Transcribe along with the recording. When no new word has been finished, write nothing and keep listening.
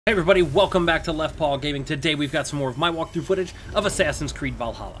Hey everybody, welcome back to LeftPawGaming. Today we've got some more of my walkthrough footage of Assassin's Creed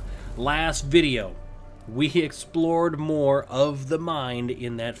Valhalla. Last video, we explored more of the mind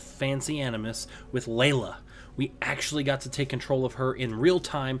in that fancy Animus with Layla. We actually got to take control of her in real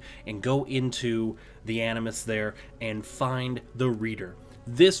time and go into the Animus there and find the Reader.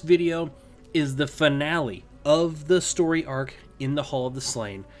 This video is the finale of the story arc in the Hall of the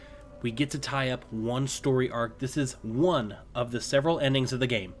Slain. We get to tie up one story arc. This is one of the several endings of the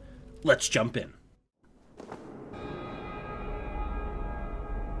game. Let's jump in.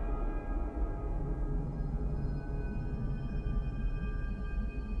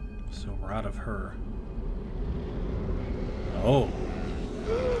 So we're out of her. Oh.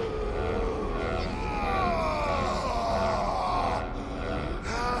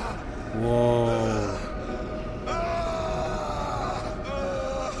 Whoa.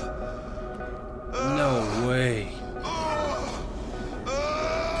 No way.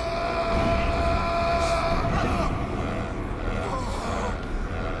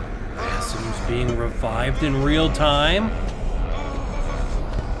 Assim's being revived in real time?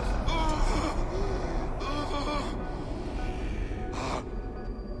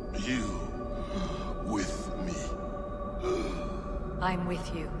 You with me? I'm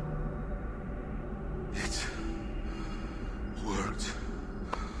with you. It worked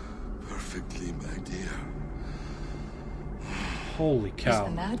perfectly, my dear. Holy cow. Is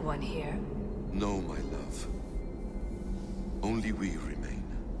the mad one here? No, my love. Only we remain.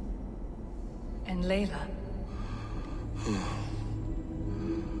 And Layla?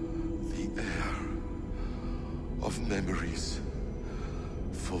 The air of memories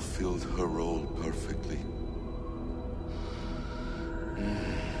fulfilled her role perfectly.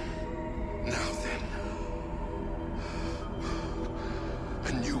 Now then,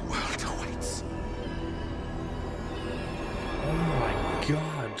 a new world awaits. Oh my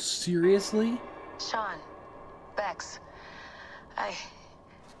god, seriously? Sean, Bex, I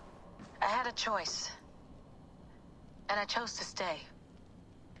had a choice. And I chose to stay.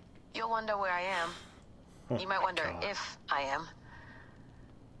 You'll wonder where I am. Oh You might wonder God. if I am.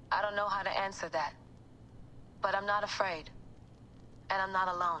 I don't know how to answer that. But I'm not afraid. And I'm not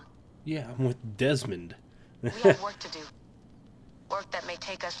alone. Yeah, I'm with Desmond. We have work to do. Work that may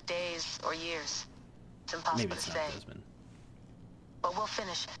take us days or years. It's impossible Maybe to it's say. not Desmond. But we'll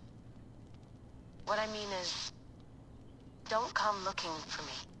finish it. What I mean is, don't come looking for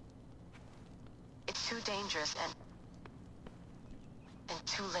me. It's too dangerous and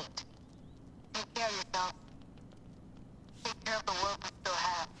too late. Take care of yourself. Take care of the world we still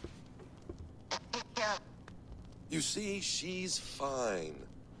have. And take care of... You see, she's fine.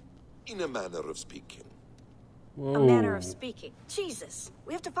 In a manner of speaking. Whoa. A manner of speaking. Jesus,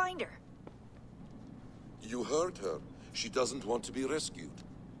 we have to find her. You heard her. She doesn't want to be rescued.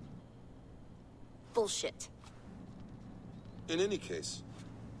 Bullshit. In any case,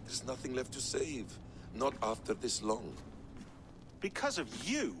 there's nothing left to save. Not after this long. Because of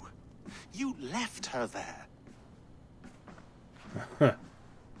you. You left her there.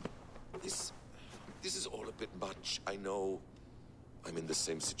 This is all a bit much. I know. I'm in the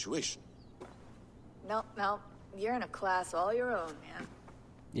same situation. No, you're in a class all your own, man.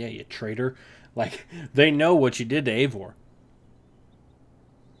 Yeah, you traitor. Like, they know what you did to Eivor.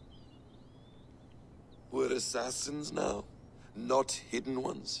 We're assassins now, not hidden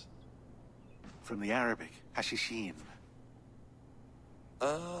ones. From the Arabic, Hashishin.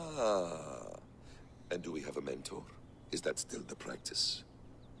 Ah. And do we have a mentor? Is that still the practice?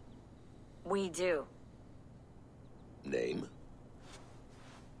 We do. Name?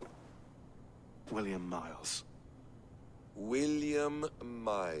 William Miles. William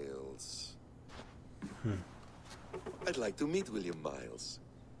Miles. I'd like to meet William Miles.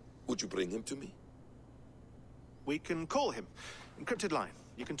 Would you bring him to me? We can call him. Encrypted line.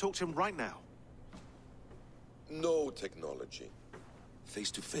 You can talk to him right now. No technology.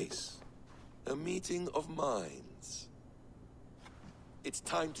 Face to face. A meeting of minds. It's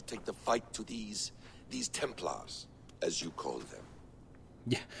time to take the fight to these Templars, as you call them.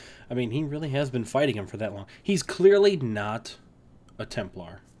 Yeah, I mean, he really has been fighting him for that long. He's clearly not a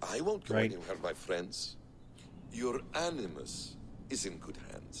Templar. I won't go Right. anywhere, my friends. Your Animus is in good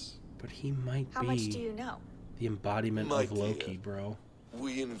hands. But he might How be much do you know? the embodiment My of Loki, dear. bro.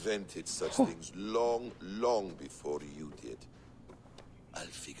 We invented such things long, long before you did. I'll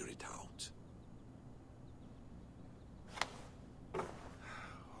figure it out.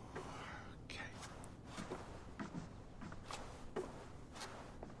 Okay.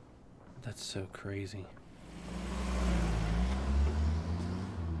 That's so crazy.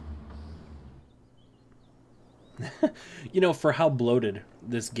 You know, for how bloated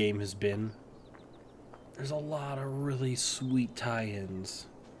this game has been, there's a lot of really sweet tie-ins.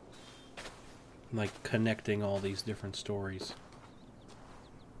 Like, connecting all these different stories.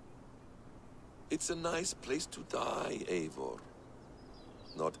 It's a nice place to die, Eivor.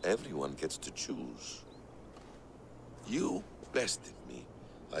 Not everyone gets to choose. You bested me.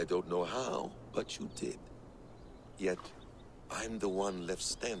 I don't know how, but you did. Yet, I'm the one left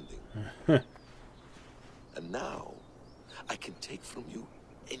standing. And now, I can take from you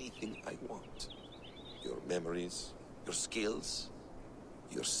anything I want. Your memories, your skills,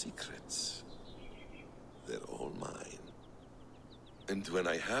 your secrets. They're all mine. And when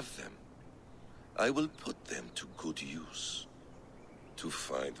I have them, I will put them to good use. To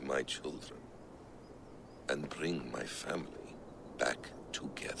find my children. And bring my family back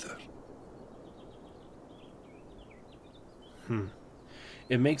together.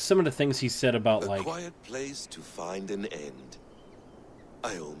 It makes some of the things he said about, A quiet place to find an end.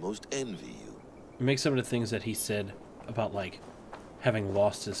 I almost envy you. It makes some of the things that he said about, like, having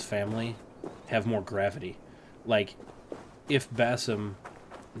lost his family have more gravity. Like, if Basim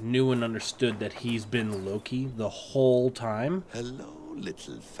knew and understood that he's been Loki the whole time... Hello,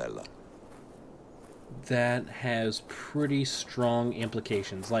 little fella. That has pretty strong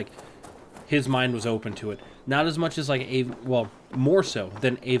implications. Like, his mind was open to it. Not as much as, like, well, more so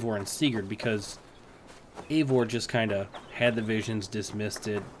than Eivor and Sigurd, because Eivor just kind of had the visions, dismissed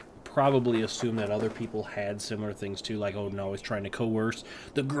it, probably assumed that other people had similar things too, like, oh no, he's trying to coerce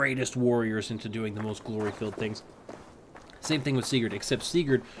the greatest warriors into doing the most glory-filled things. Same thing with Sigurd, except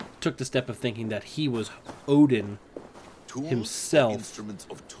Sigurd took the step of thinking that he was Odin himself, instruments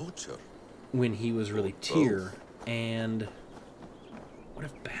of torture. When he was really Tyr. And what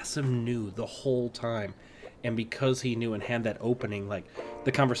if Basim knew the whole time? And because he knew and had that opening, like,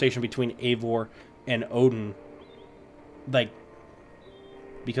 the conversation between Eivor and Odin, like,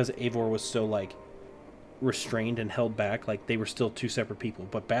 because Eivor was so, like, restrained and held back, like, they were still two separate people.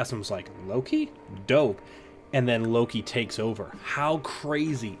 But Basim's like, Loki? Dope. And then Loki takes over. How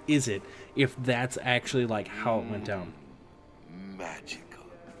crazy is it if that's actually, like, how it went down? Magical.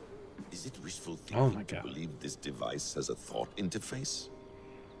 Is it wishful thinking Oh my God. to believe this device has a thought interface?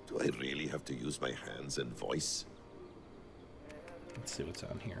 Do I really have to use my hands and voice? Let's see what's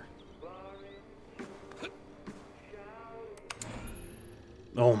on here.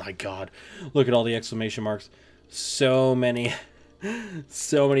 Oh my God. Look at all the exclamation marks. So many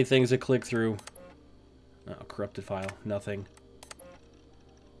things to click through. Oh, corrupted file. Nothing.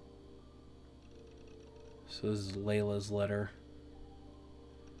 So this is Layla's letter.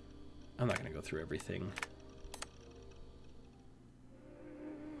 I'm not going to go through everything.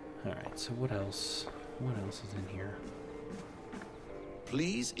 Alright, so what else? What else is in here?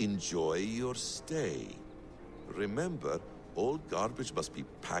 Please enjoy your stay. Remember, all garbage must be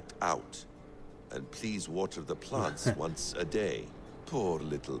packed out. And please water the plants once a day. Poor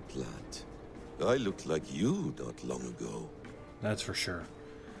little plant. I looked like you not long ago. That's for sure.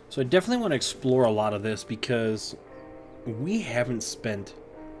 So I definitely want to explore a lot of this because we haven't spent,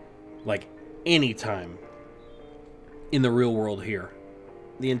 like, any time in the real world here.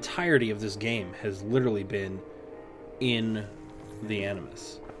 The entirety of this game has literally been in the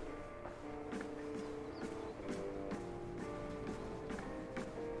Animus.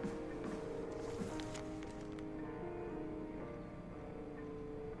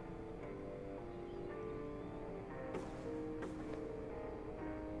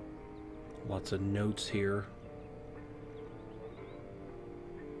 Lots of notes here.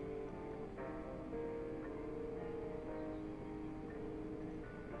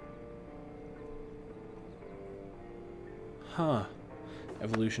 Huh.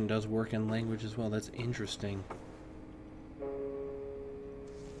 Evolution does work in language as well. That's interesting.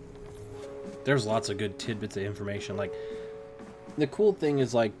 There's lots of good tidbits of information. Like, the cool thing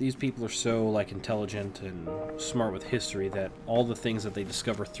is, like, these people are so, like, intelligent and smart with history that all the things that they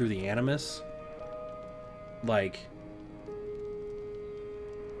discover through the Animus, like,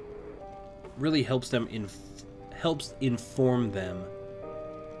 really helps them helps inform them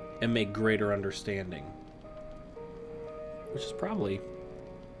and make greater understanding. Which is probably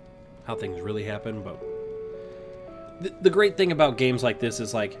how things really happen, but the great thing about games like this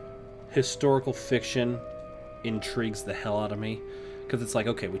is, like, historical fiction intrigues the hell out of me, because it's like,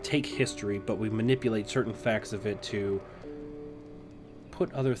 okay, we take history, but we manipulate certain facts of it to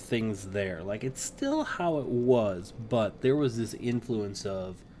put other things there. Like, it's still how it was, but there was this influence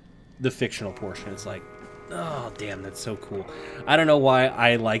of the fictional portion. It's like, oh, damn, that's so cool. I don't know why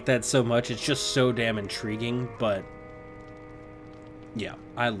I like that so much. It's just so damn intriguing, but yeah,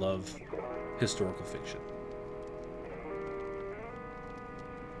 I love historical fiction.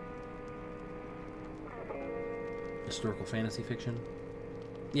 Historical fantasy fiction?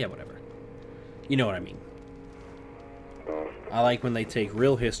 Yeah, whatever. You know what I mean. I like when they take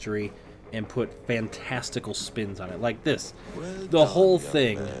real history and put fantastical spins on it, like this. Well The done, whole young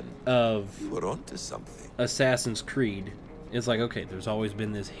thing man. of You were onto something. Assassin's Creed is like, okay, there's always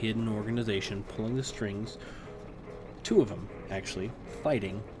been this hidden organization pulling the strings. Two of them, actually,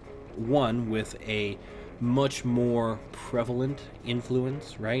 fighting. One with a much more prevalent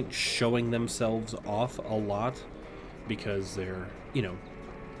influence, right? Showing themselves off a lot because they're, you know,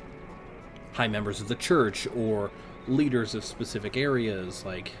 high members of the church or leaders of specific areas.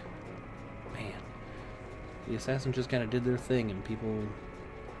 Like, man, the assassins just kind of did their thing and people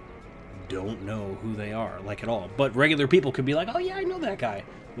don't know who they are, like, at all. But regular people could be like, oh yeah, I know that guy.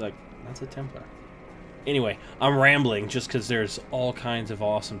 Be like, that's a Templar. Anyway, I'm rambling just because there's all kinds of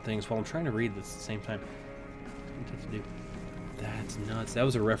awesome things while I'm trying to read this at the same time. What to do? That's nuts. That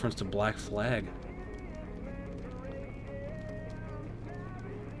was a reference to Black Flag.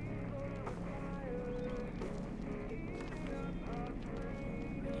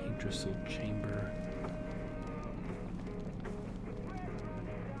 Yggdrasil Chamber.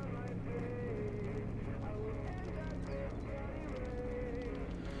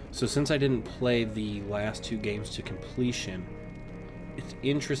 So since I didn't play the last two games to completion, it's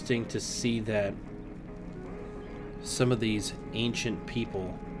interesting to see that some of these ancient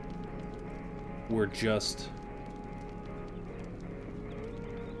people were just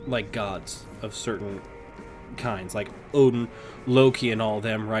like gods of certain kinds, like Odin, Loki, and all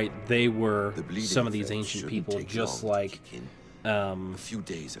them, right? They were some of these ancient people, just like a few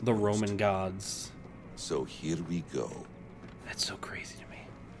days the Roman gods. So here we go. That's so crazy to me.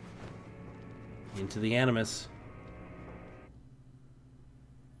 Into the Animus.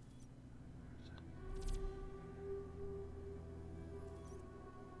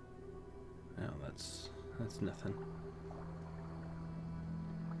 Oh, that's nothing.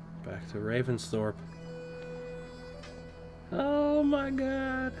 Back to Ravensthorpe. Oh my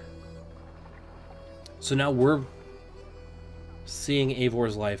god. So now we're seeing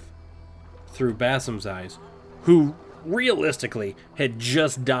Eivor's life through Bassam's eyes, who realistically had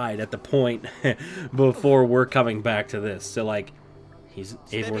just died at the point before we're coming back to this. So like,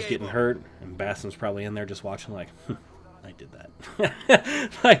 Eivor's getting hurt and Bassam's probably in there just watching like, I did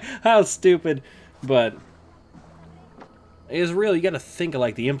that. Like, how stupid. But it's real. You got to think of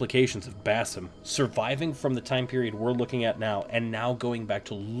like the implications of Bassam surviving from the time period we're looking at now, and now going back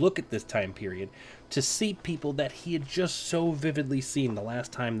to look at this time period to see people that he had just so vividly seen the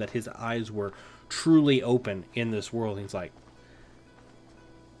last time that his eyes were truly open in this world. He's like,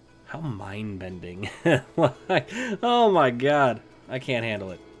 how mind-bending. Like, oh my god, I can't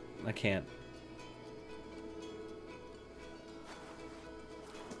handle it. I can't.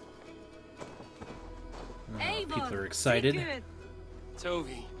 People are excited.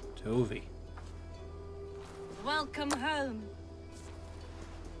 Tovi. Welcome home.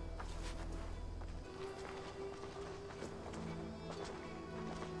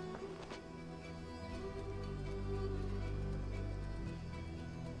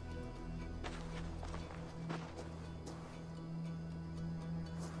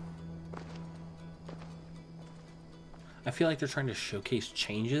 I feel like they're trying to showcase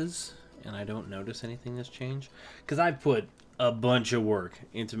changes, and I don't notice anything that's changed. Because I put a bunch of work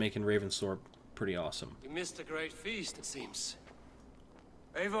into making Ravensthorpe pretty awesome. You missed a great feast, it seems.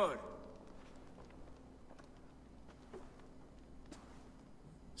 Eivor!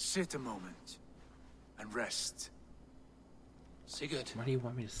 Sit a moment and rest. Sigurd. Why do you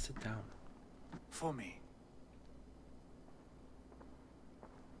want me to sit down? For me.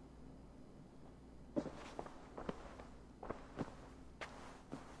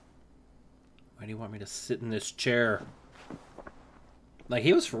 Why do you want me to sit in this chair? Like,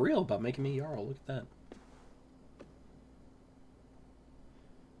 he was for real about making me Jarl. Look at that.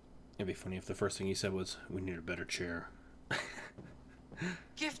 It'd be funny if the first thing he said was, we need a better chair.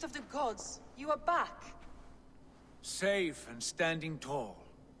 Gift of the gods, you are back. Safe and standing tall.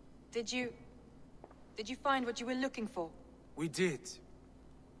 Did you find what you were looking for? We did.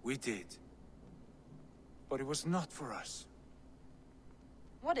 We did. But it was not for us.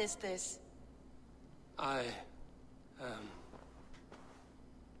 What is this?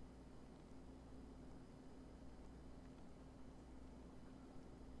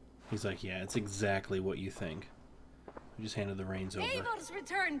 He's like, yeah, it's exactly what you think. We just handed the reins over. Eivor's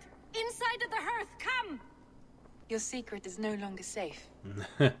returned! Inside of the hearth, come! Your secret is no longer safe.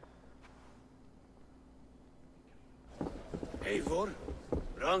 Eivor?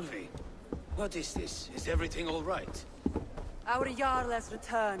 Randvi? What is this? Is everything all right? Our Jarl has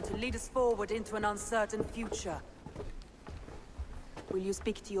returned to lead us forward into an uncertain future. Will you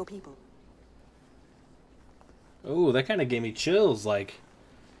speak to your people? Oh, that kind of gave me chills, like...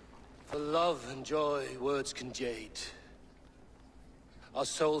 For love and joy, words can jade. Our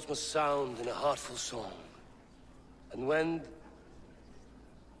souls must sound in a heartful song. And when...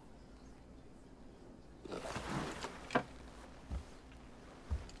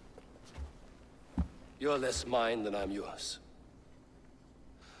 You're less mine than I'm yours.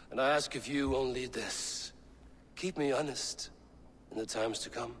 And I ask of you only this. Keep me honest in the times to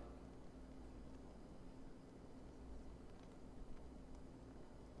come.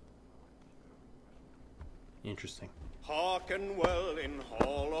 Interesting. Hearken well in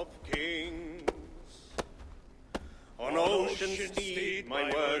Hall of Kings. On ocean steed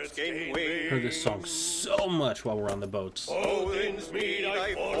my words gain wings. Heard this song so much while we're on the boats. Odin's mead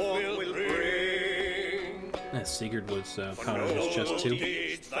I forth will bring. That Sigurd was pounding his chest too.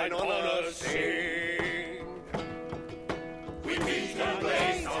 Thine honor sing. We meet and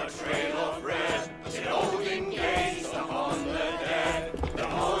blaze our trail of red. Till Odin gazed upon the dead. The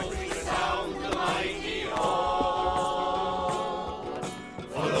horns resound the mighty horn.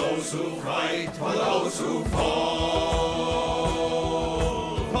 For those who fight, for those who fall.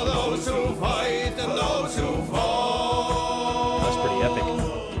 For those who fight and those who fall. That's pretty epic.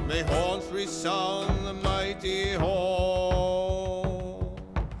 May horns resound the mighty horn.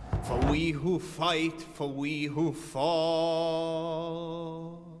 For we who fight, for we who fall.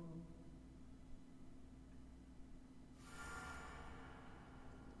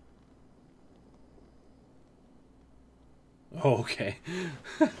 Oh, okay.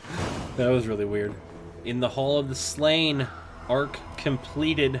 That was really weird. In the Hall of the Slain, arc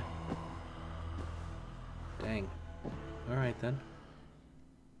completed. Dang. Alright then.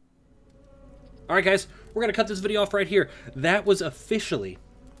 Alright guys, we're going to cut this video off right here. That was officially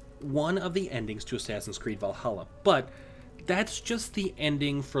one of the endings to Assassin's Creed Valhalla. But that's just the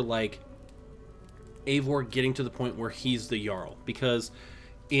ending for, like, Eivor getting to the point where he's the Jarl. Because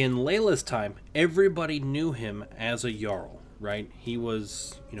in Layla's time, everybody knew him as a Jarl, right? He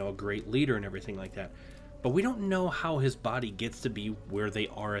was, you know, a great leader and everything like that. But we don't know how his body gets to be where they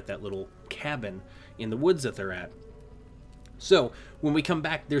are at that little cabin in the woods that they're at. So, when we come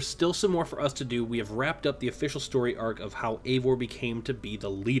back, there's still some more for us to do. We have wrapped up the official story arc of how Eivor became to be the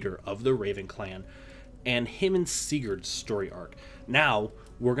leader of the Raven clan, and him and Sigurd's story arc. Now,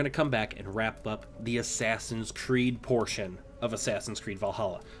 we're going to come back and wrap up the Assassin's Creed portion of Assassin's Creed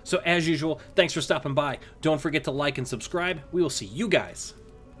Valhalla. So, as usual, thanks for stopping by. Don't forget to like and subscribe. We will see you guys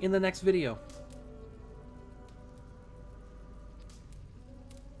in the next video.